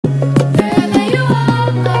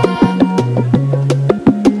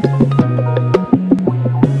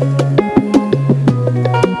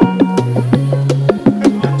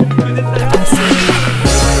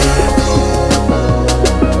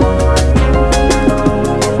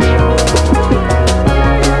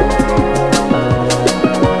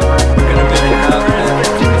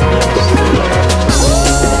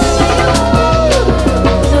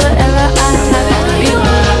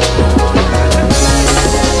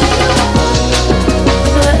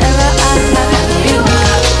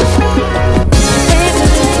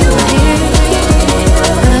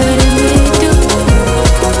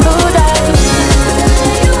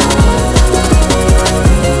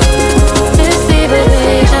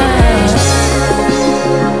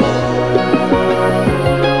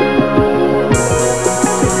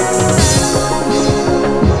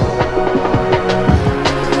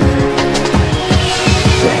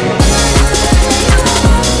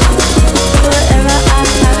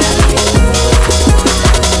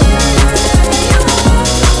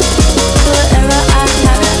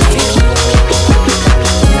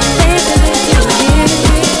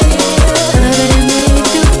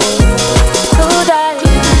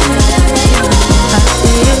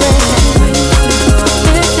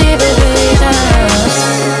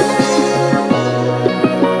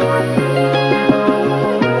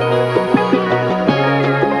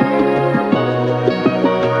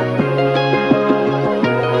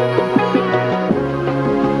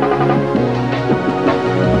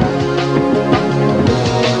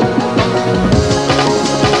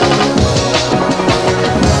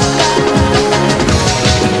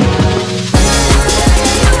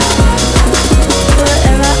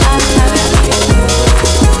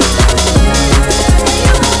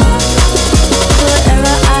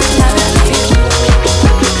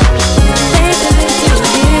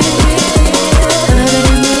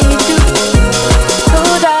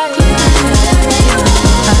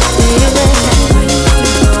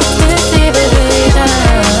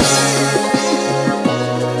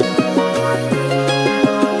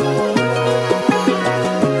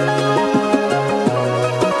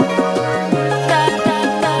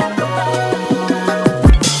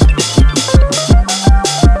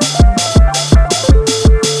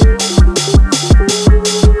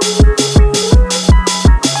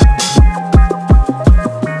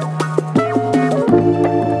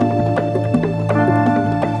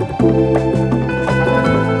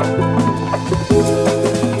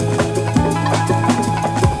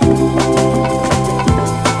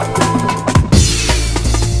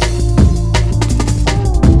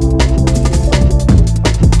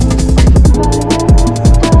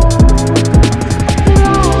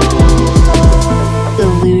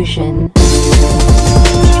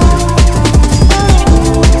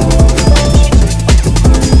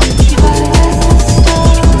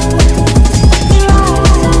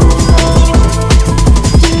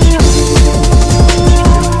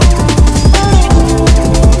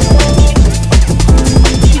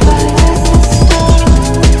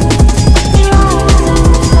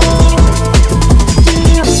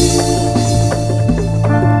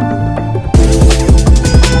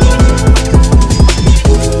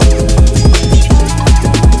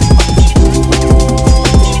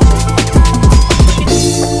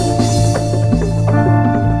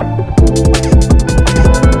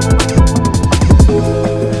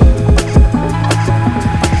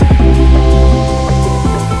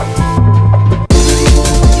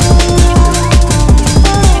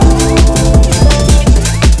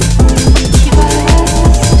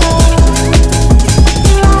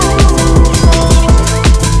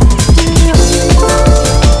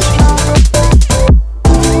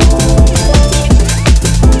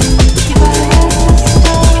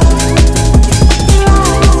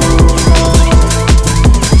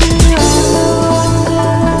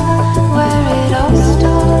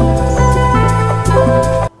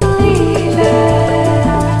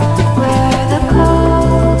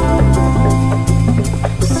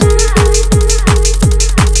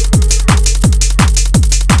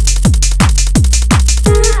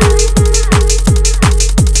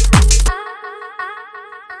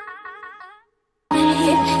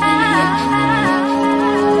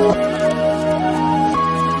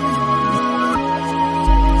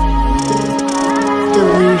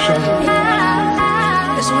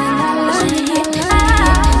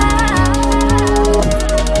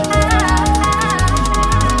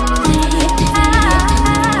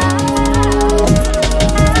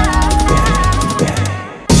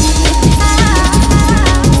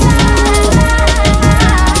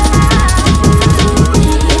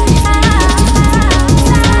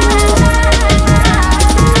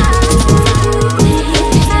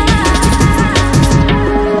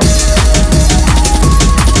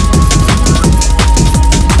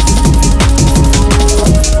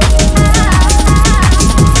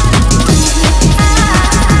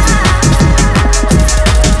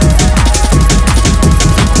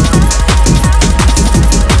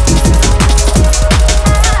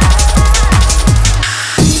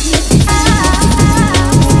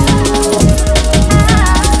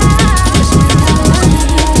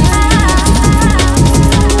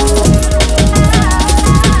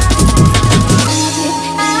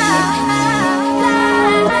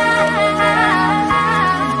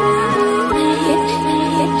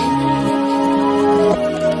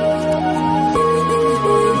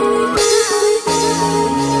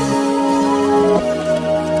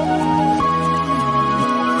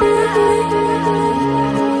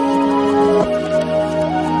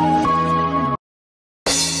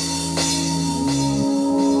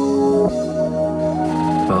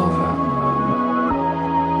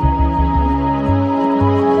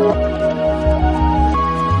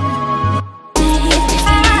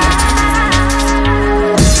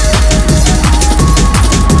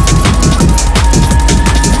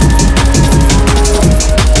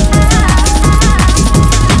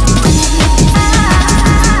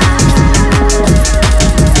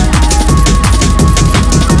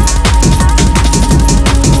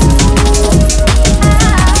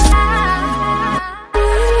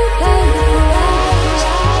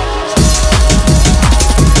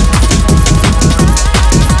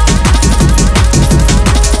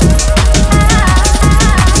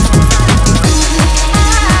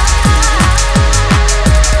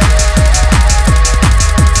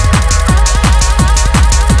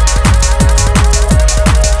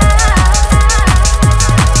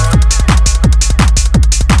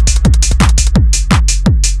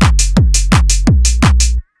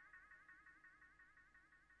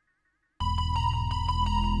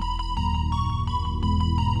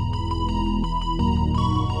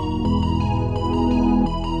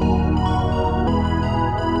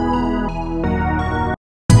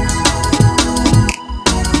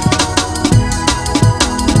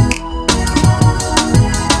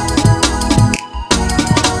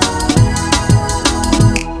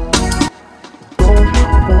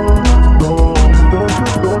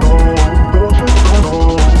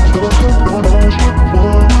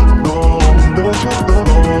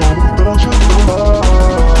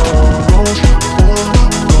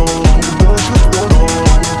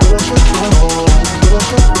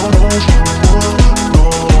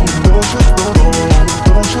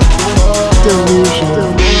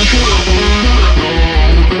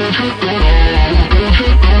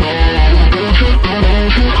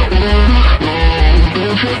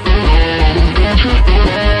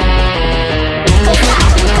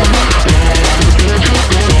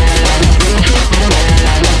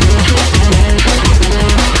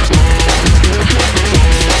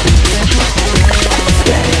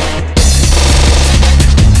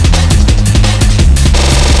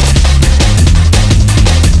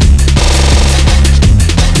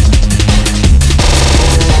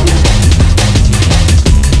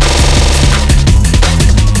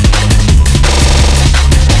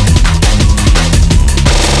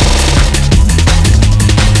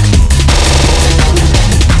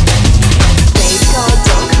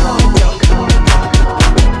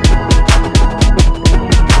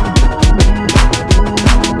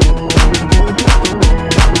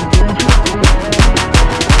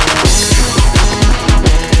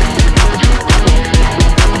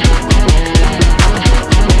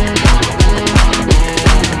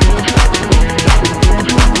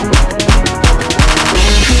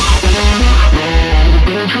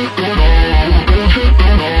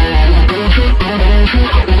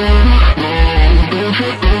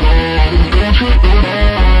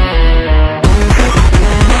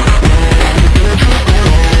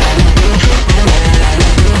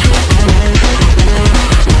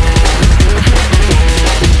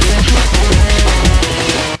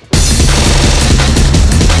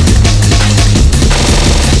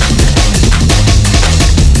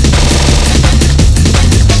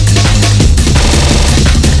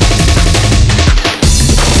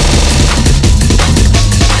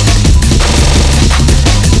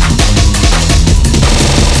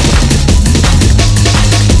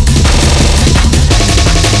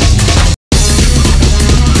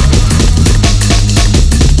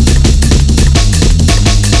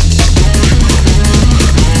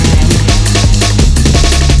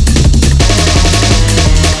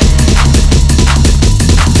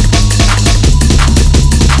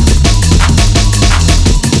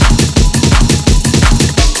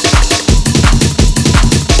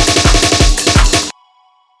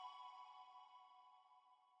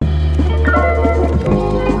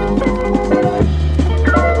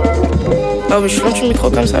Ah mais je suis loin du micro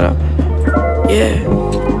comme ça là. Yeah.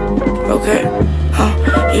 Ok.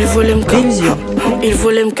 Il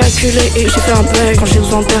voulait me calculer et j'ai fait un bug. Quand j'ai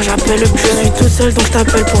besoin d'air j'appelle le plus. Je suis toute seule donc je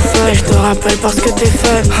t'appelle pour faire. Et je te rappelle parce que t'es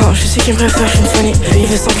fun. Je sais qui me préfère, je suis une funny. Il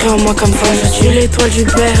veut s'ancrer en moi comme fan. Je suis l'étoile du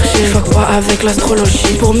berger. Je vois pas avec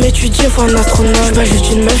l'astrologie. Pour m'étudier faut un astronome. Je suis pas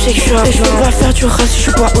juste une meuf, c'est que je suis un. Et je peux pas faire du rat si je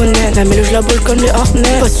suis pas honnête. La mélo je la boule comme les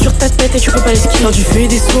hornets. Passe sur ta tête et tu peux pas l'esquiver. Quand tu fais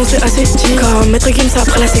des sons c'est assez stylé. Comme maître Gims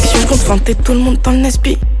après la section. Je compte feinter tout le monde dans le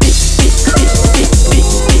Nespi.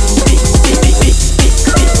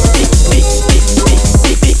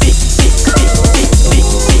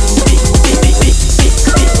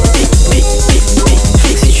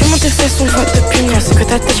 C'est que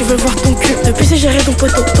ta tête, tu veux voir ton cul. Depuis c'est géré ton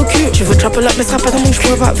poteau, ton cul. Tu veux trapper là, mais ce sera pas dans mon. Je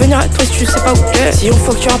pourrais pas venir à toi si tu sais pas où t'es. Si on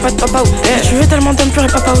faut que tu auras pas de papa ou t'es. Tu veux tellement d'hommes, pleurer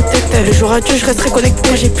papa ou t'es. Le jour à Dieu, je resterai connecté.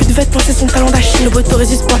 Moi j'ai plus de vêtements, c'est son talent d'Achille. Le poteau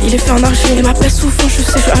résiste pas, il est fait en argile. Il m'appelle souvent, je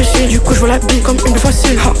sais, je suis agile. Du coup, je vois la bille comme une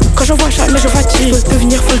facile. Quand j'en vois jamais, je fatigue. Faut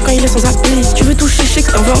devenir folle quand il est sans habit. Tu veux toucher, je sais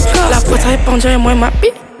que t'en veux encore. La pote répand, dirait moi et ma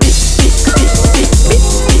bille.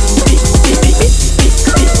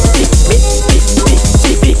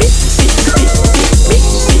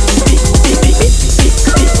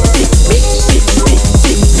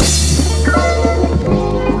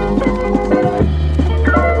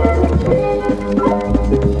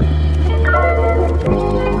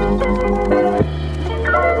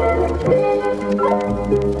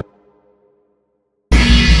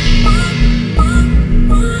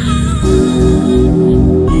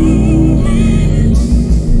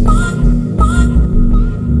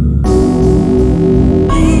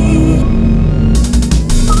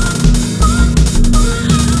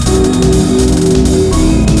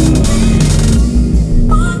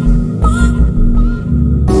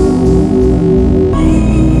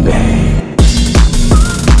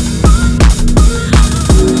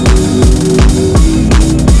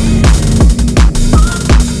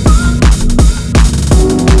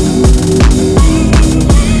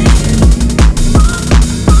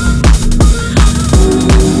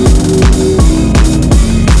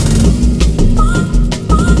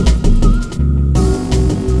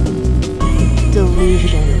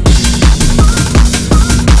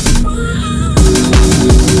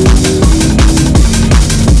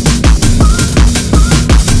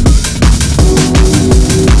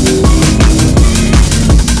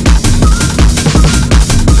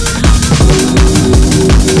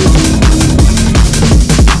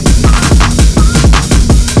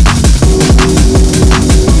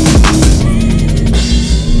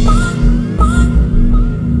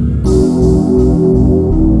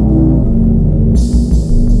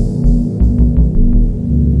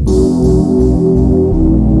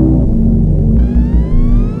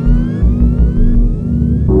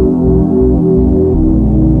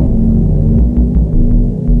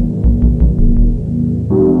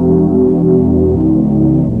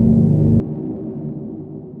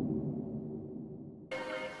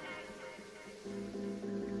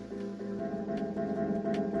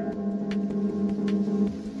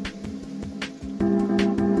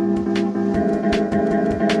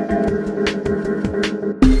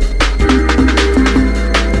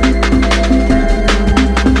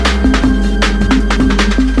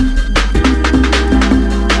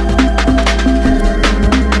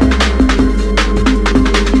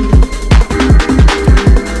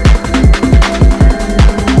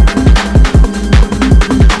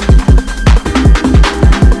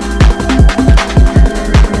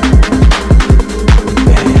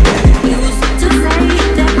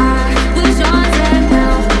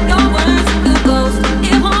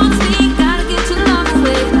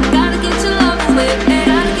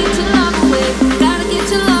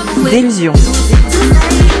 Illusion.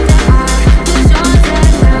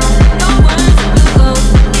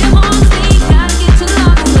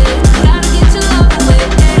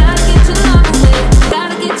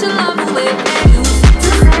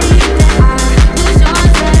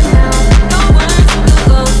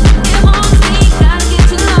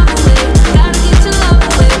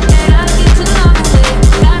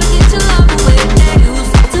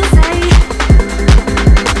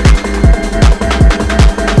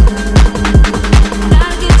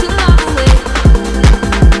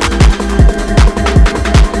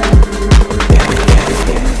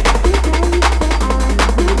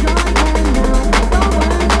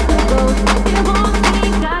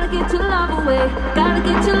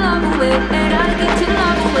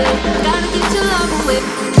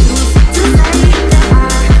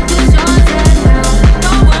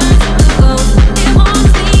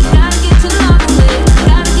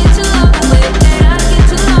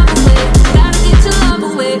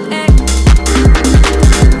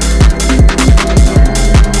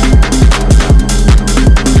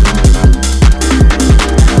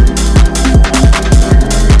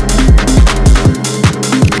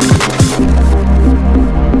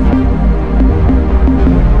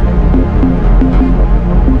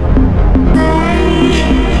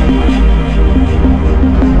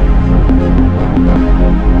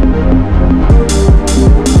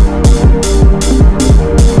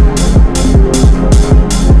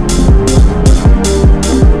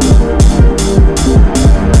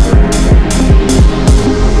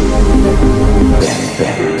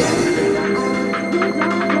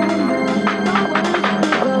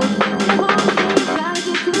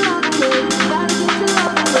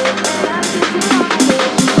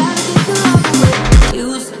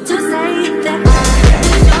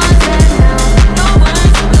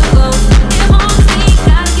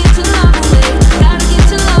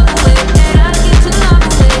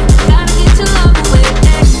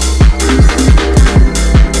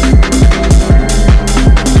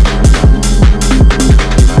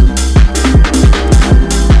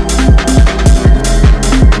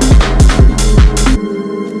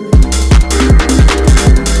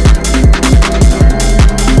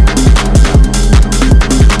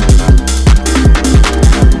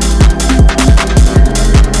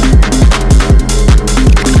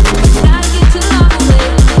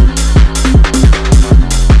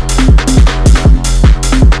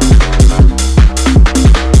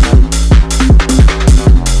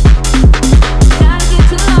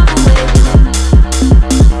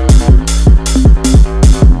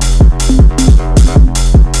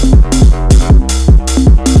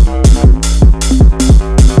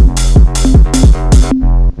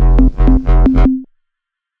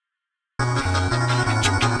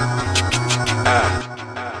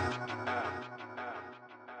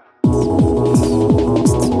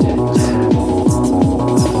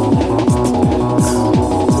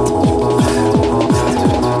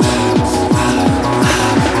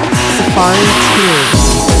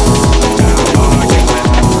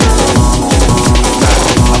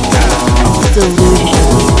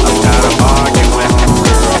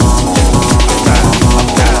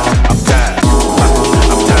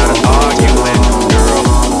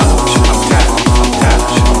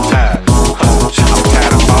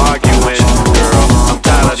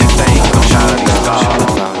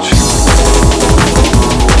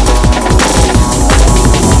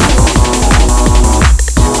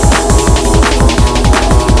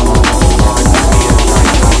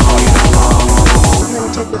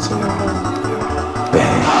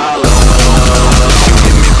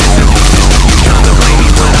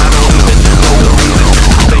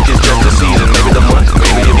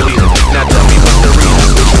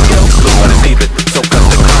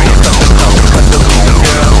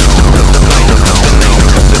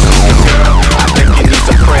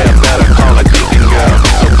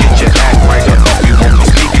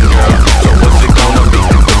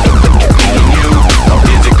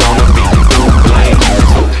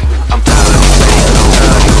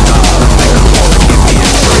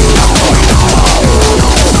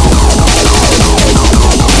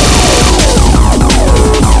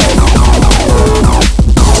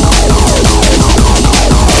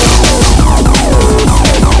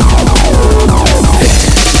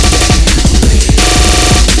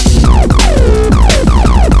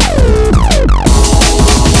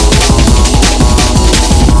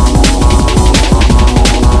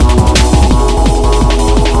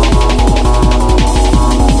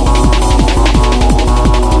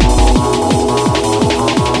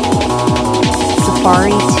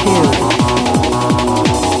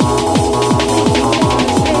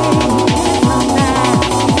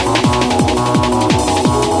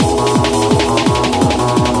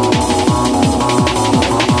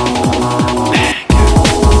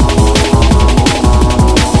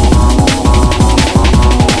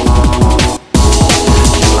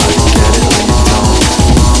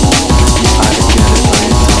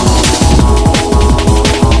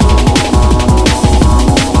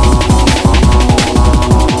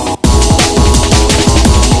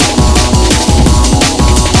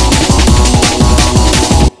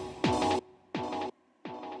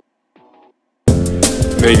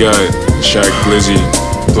 They got Shaq, Lizzie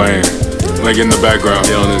playing, like in the background.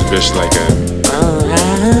 They on this bitch like that.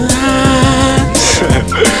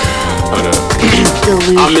 Hold up.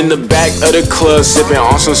 I'm in the back of the club, sipping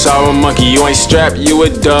on some sour monkey. You ain't strapped, you a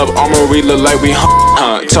dub. Armory look like we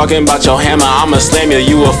talking about your hammer, I'ma slam you,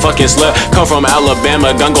 you a fucking slut. Come from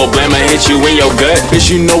Alabama, gun go blammer, hit you in your gut. Bitch,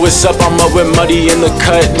 you know what's up, I'm up with Muddy in the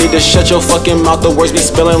cut. Need to shut your fucking mouth, the words be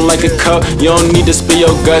spilling like a cup. You don't need to spill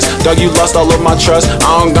your guts, dog, you lost all of my trust.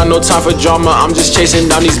 I don't got no time for drama, I'm just chasing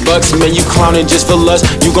down these bucks. Man, you clowning just for lust,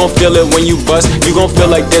 you gon' feel it when you bust. You gon' feel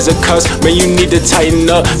like there's a cuss, man, you need to tighten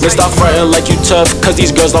up. Man, stop frontin' like you tough, cause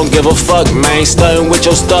these girls don't give a fuck. Man, stuntin' with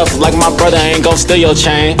your stuff, like my brother ain't gon' steal your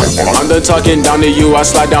chain. I'm done talking down to you, I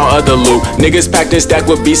slide down other loot. Niggas packed and stacked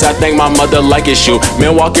with beats, I thank my mother like it shoot.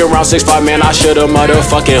 Man walking around 6'5", man, I should've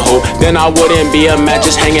motherfucking hoop. Then I wouldn't be a man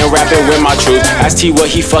just hanging rapping with my truth. Ask T what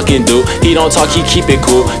he fucking do, he don't talk, he keep it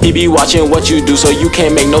cool. He be watching what you do, so you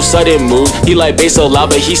can't make no sudden moves. He like bass so loud,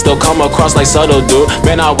 but he still come across like subtle dude.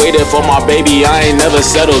 Man, I waited for my baby, I ain't never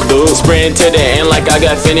settled dude. Sprinting to the end like I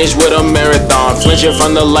got finished with a marathon. Flinching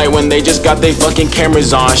from the light when they just got they fucking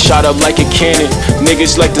cameras on. Shot up like a cannon,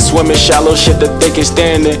 niggas like to swim in shallow shit that they can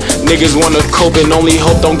stand it. Niggas wanna cope and only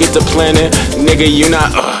hope don't get to planning. Nigga, you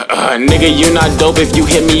not nigga, you not dope. If you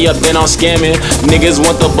hit me up, then I'm scamming. Niggas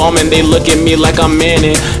want the bomb and they look at me like I'm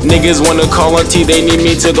Manning. Niggas wanna call on T, they need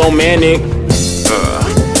me to go manic.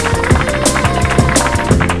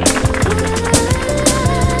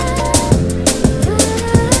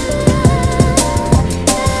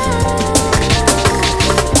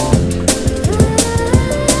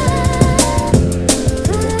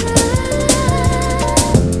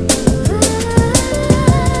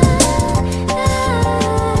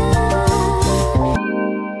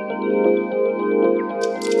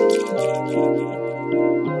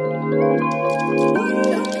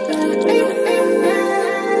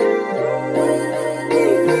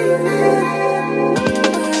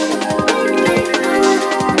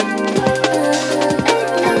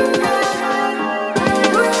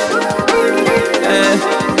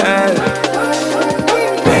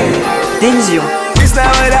 It's not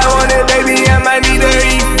what I wanted, baby, I might need a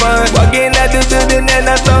refund. Walking out the building and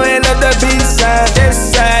I'm throwing up the peace sign.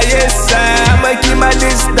 Yes, I'ma keep my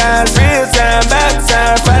distance. Real time, about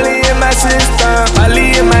time, finally in my system.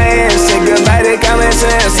 Finally in my hands, say goodbye to common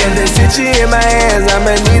sense. And the city in my hands,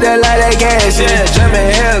 I'ma need a lot of cash. Yeah,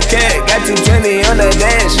 German Hellcat, got 220 on the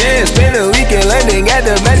dash. Yeah, spend a week in London, got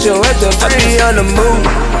the metro at the front. I be on the move,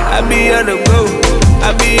 I be on the go,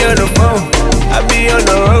 I be on the phone, I be on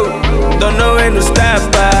the road. Don't know when to stop,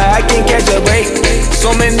 but I can't catch a break.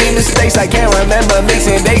 So many mistakes, I can't remember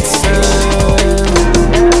mixing dates.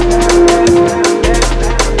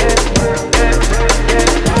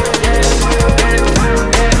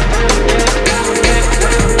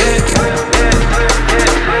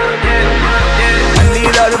 I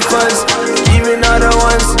need all the funds, even all the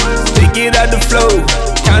ones. Take it out the flow,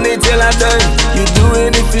 count it till I'm done. You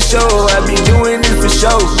doing it for show, I be doing it for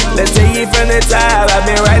show. Let's take it from the top, I've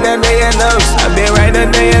been right under your nose. I've been right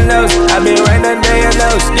under your nose, I've been right under your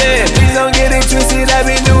nose. Yeah, please don't get it twisted, I've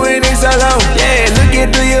been doing it so long. Yeah,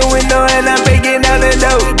 looking through your window and I'm breaking down the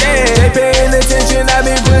door. Yeah, they paying attention, I've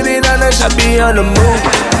been putting on the show. I be on the move,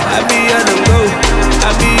 I be on the go,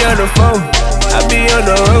 I be on the phone, I be on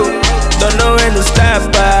the road. Don't know when to stop,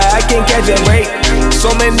 but I can't catch a break.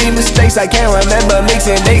 So many mistakes, I can't remember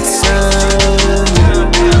mixing dates.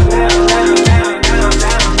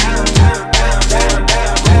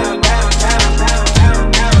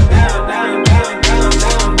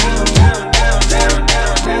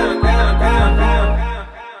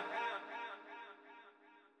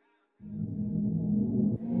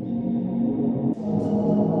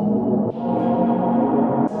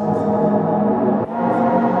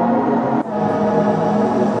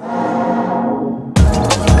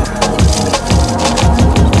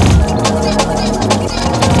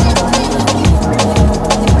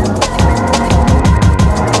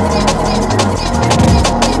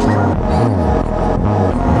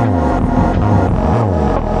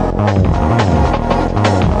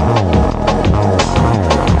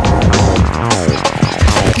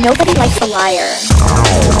 Nobody likes a liar.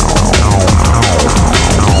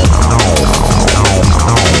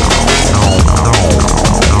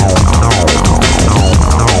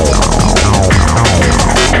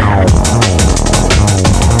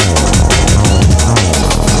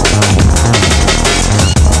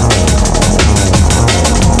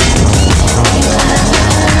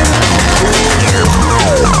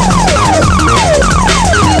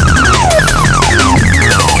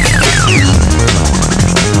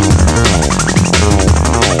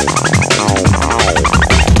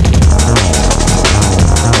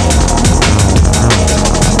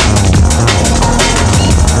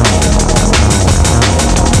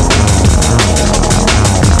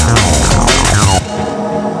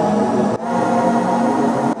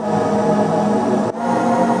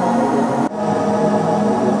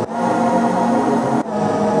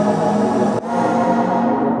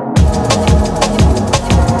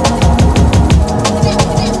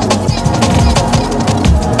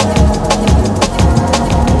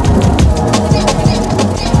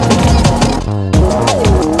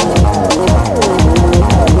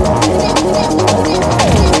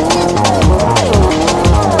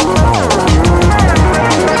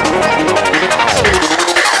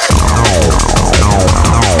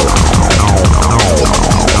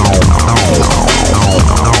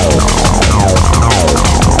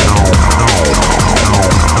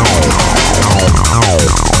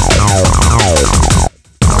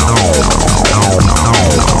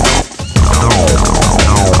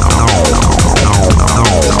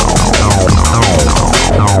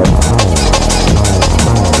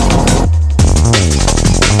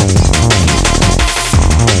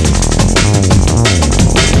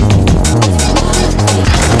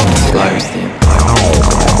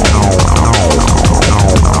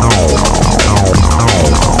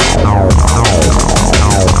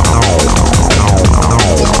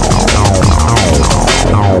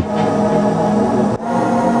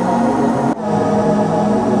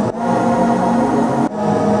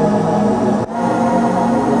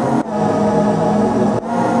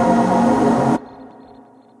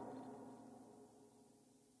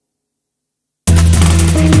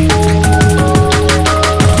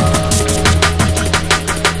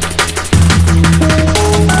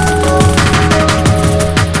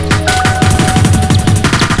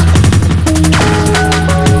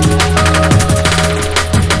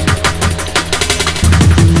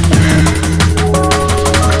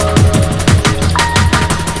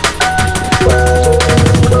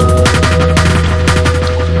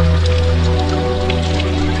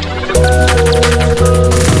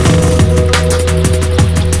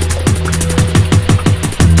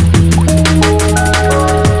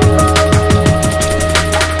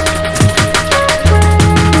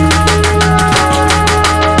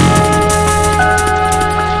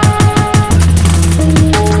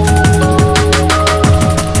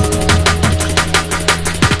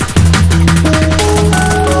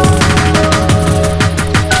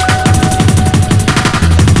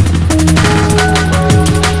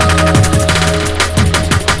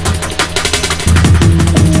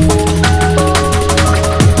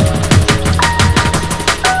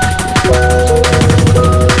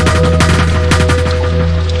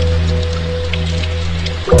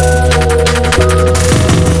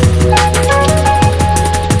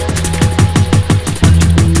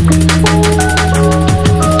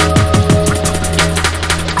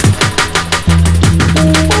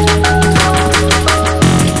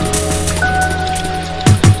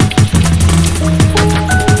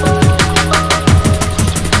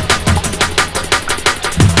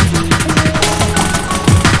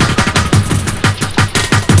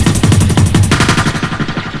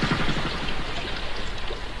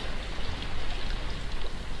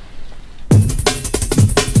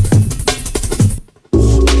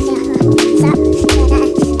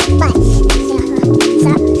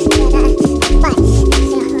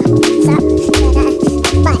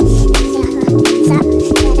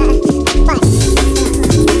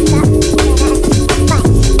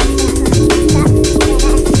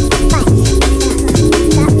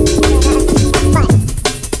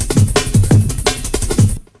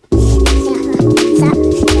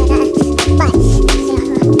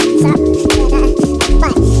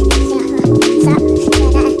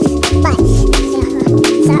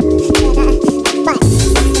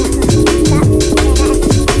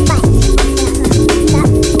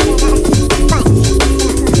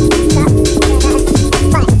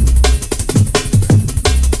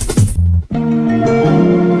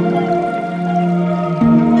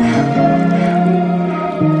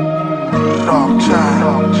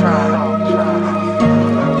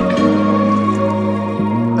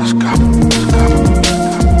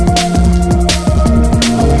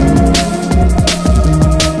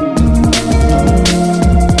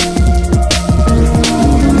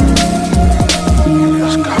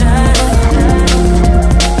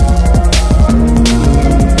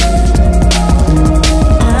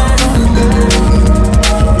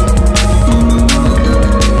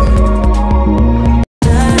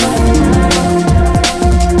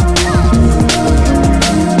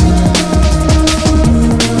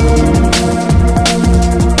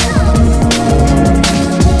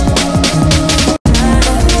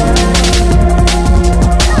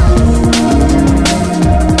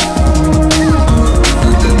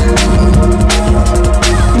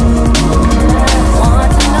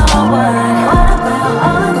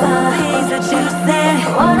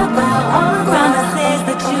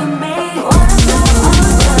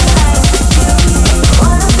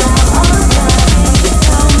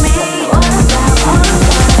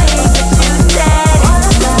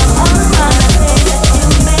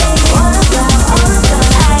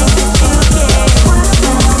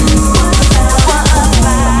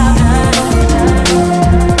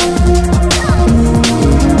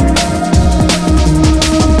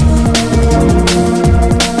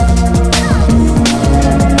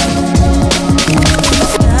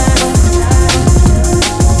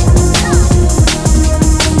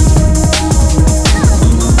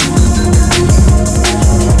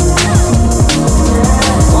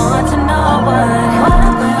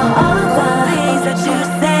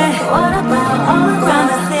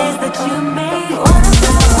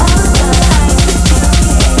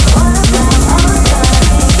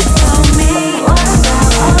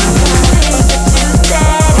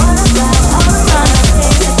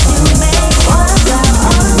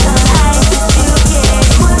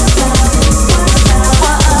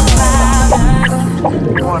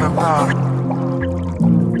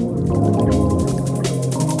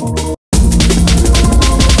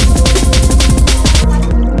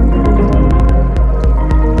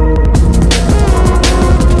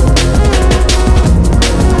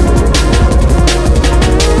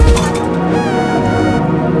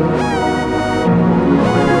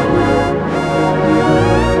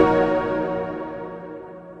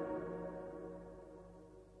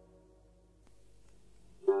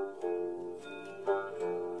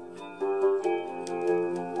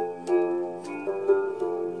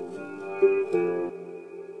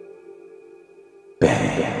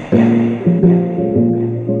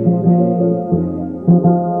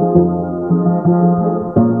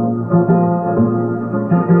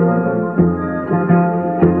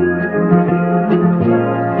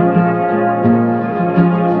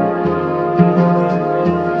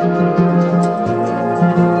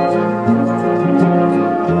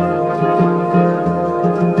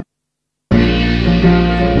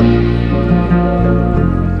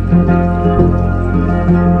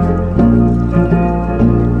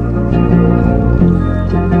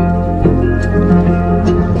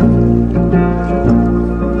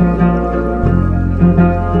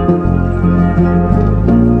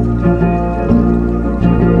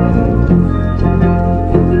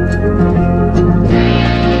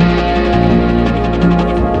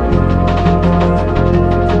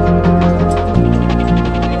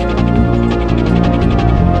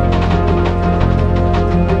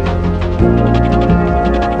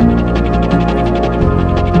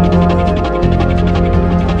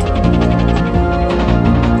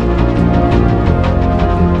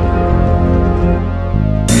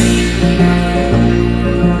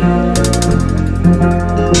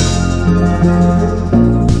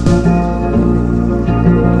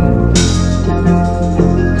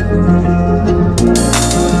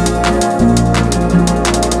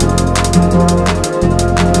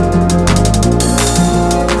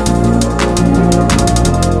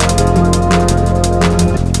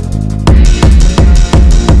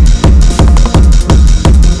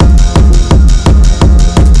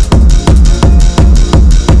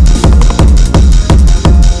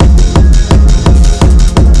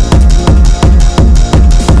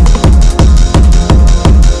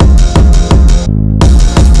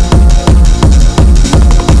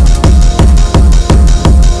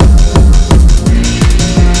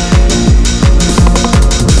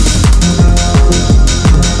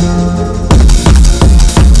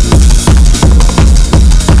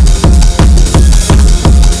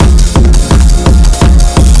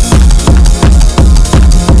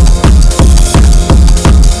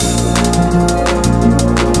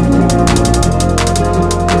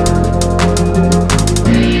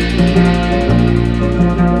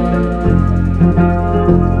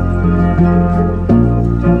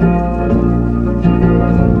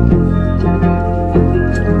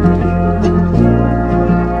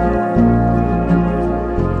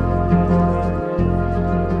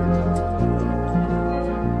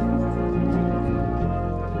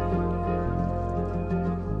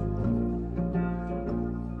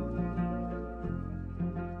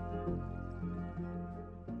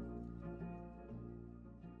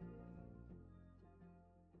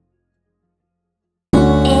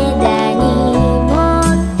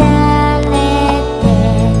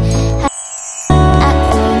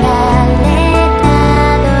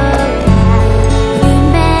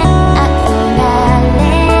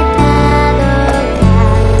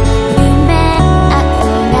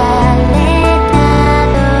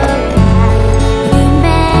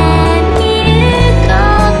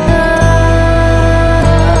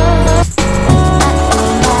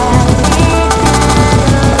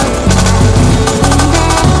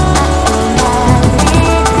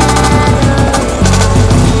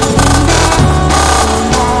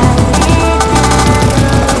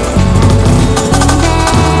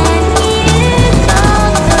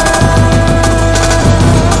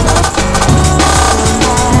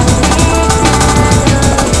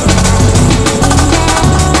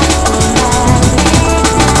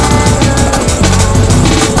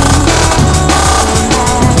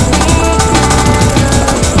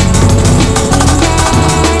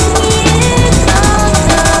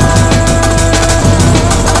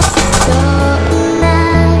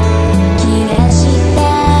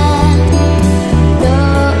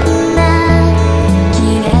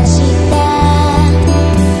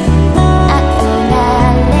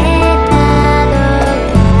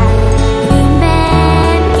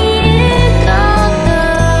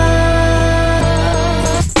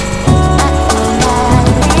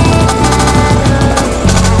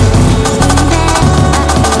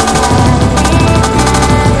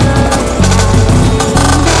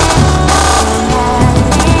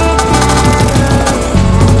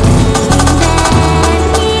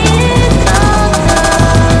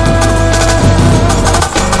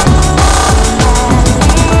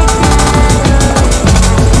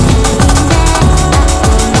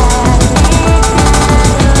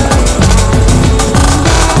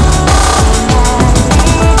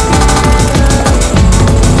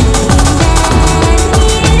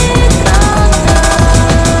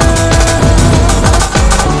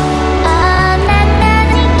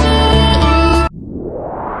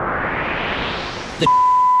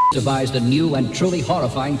 neutralized a new and truly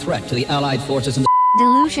horrifying threat to the Allied forces in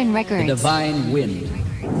Delusion the Records. divine wind,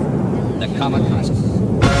 the kamikaze.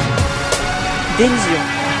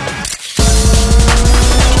 Délusion.